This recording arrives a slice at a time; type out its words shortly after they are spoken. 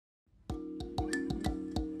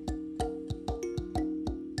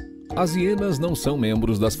As hienas não são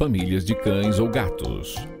membros das famílias de cães ou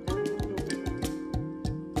gatos.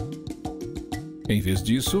 Em vez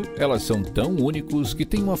disso, elas são tão únicos que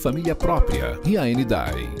têm uma família própria,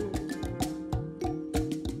 Hienidae.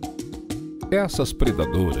 Essas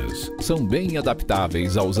predadoras são bem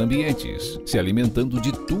adaptáveis aos ambientes, se alimentando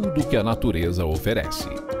de tudo que a natureza oferece.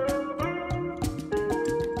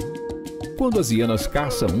 Quando as hienas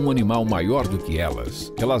caçam um animal maior do que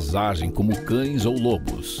elas agem como cães ou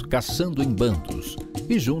lobos, caçando em bandos,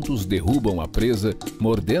 e juntos derrubam a presa,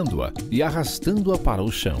 mordendo-a e arrastando-a para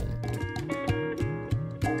o chão.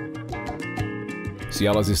 Se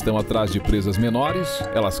elas estão atrás de presas menores,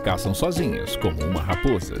 elas caçam sozinhas, como uma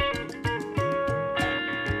raposa.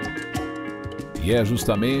 E é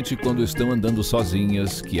justamente quando estão andando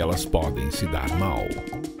sozinhas que elas podem se dar mal.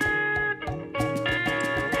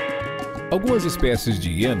 Algumas espécies de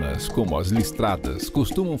hienas, como as listradas,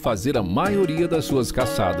 costumam fazer a maioria das suas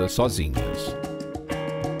caçadas sozinhas.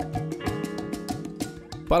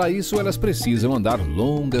 Para isso, elas precisam andar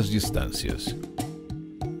longas distâncias.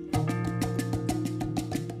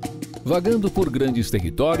 Vagando por grandes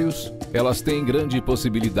territórios, elas têm grande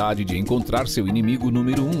possibilidade de encontrar seu inimigo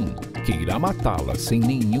número 1, que irá matá-la sem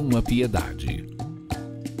nenhuma piedade.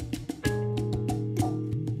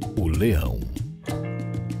 O leão.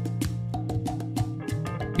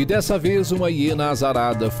 E dessa vez uma hiena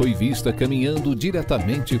azarada foi vista caminhando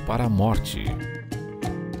diretamente para a morte.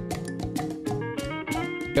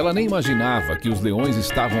 Ela nem imaginava que os leões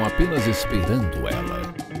estavam apenas esperando ela.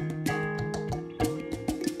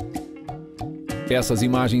 Essas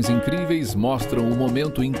imagens incríveis mostram o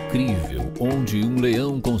momento incrível onde um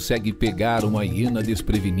leão consegue pegar uma hiena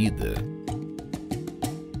desprevenida.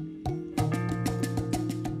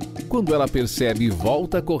 Quando ela percebe e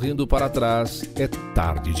volta correndo para trás, é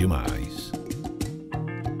tarde demais.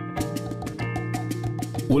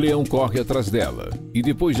 O leão corre atrás dela e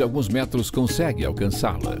depois de alguns metros consegue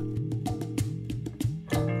alcançá-la.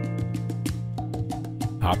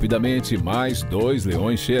 Rapidamente, mais 2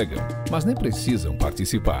 leões chegam, mas nem precisam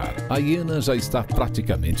participar. A hiena já está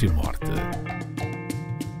praticamente morta.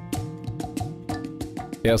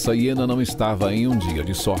 Essa hiena não estava em um dia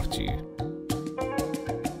de sorte.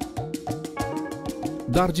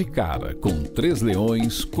 Dar de cara com 3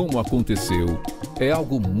 leões, como aconteceu, é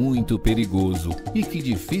algo muito perigoso e que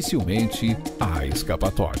dificilmente há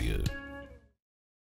escapatória.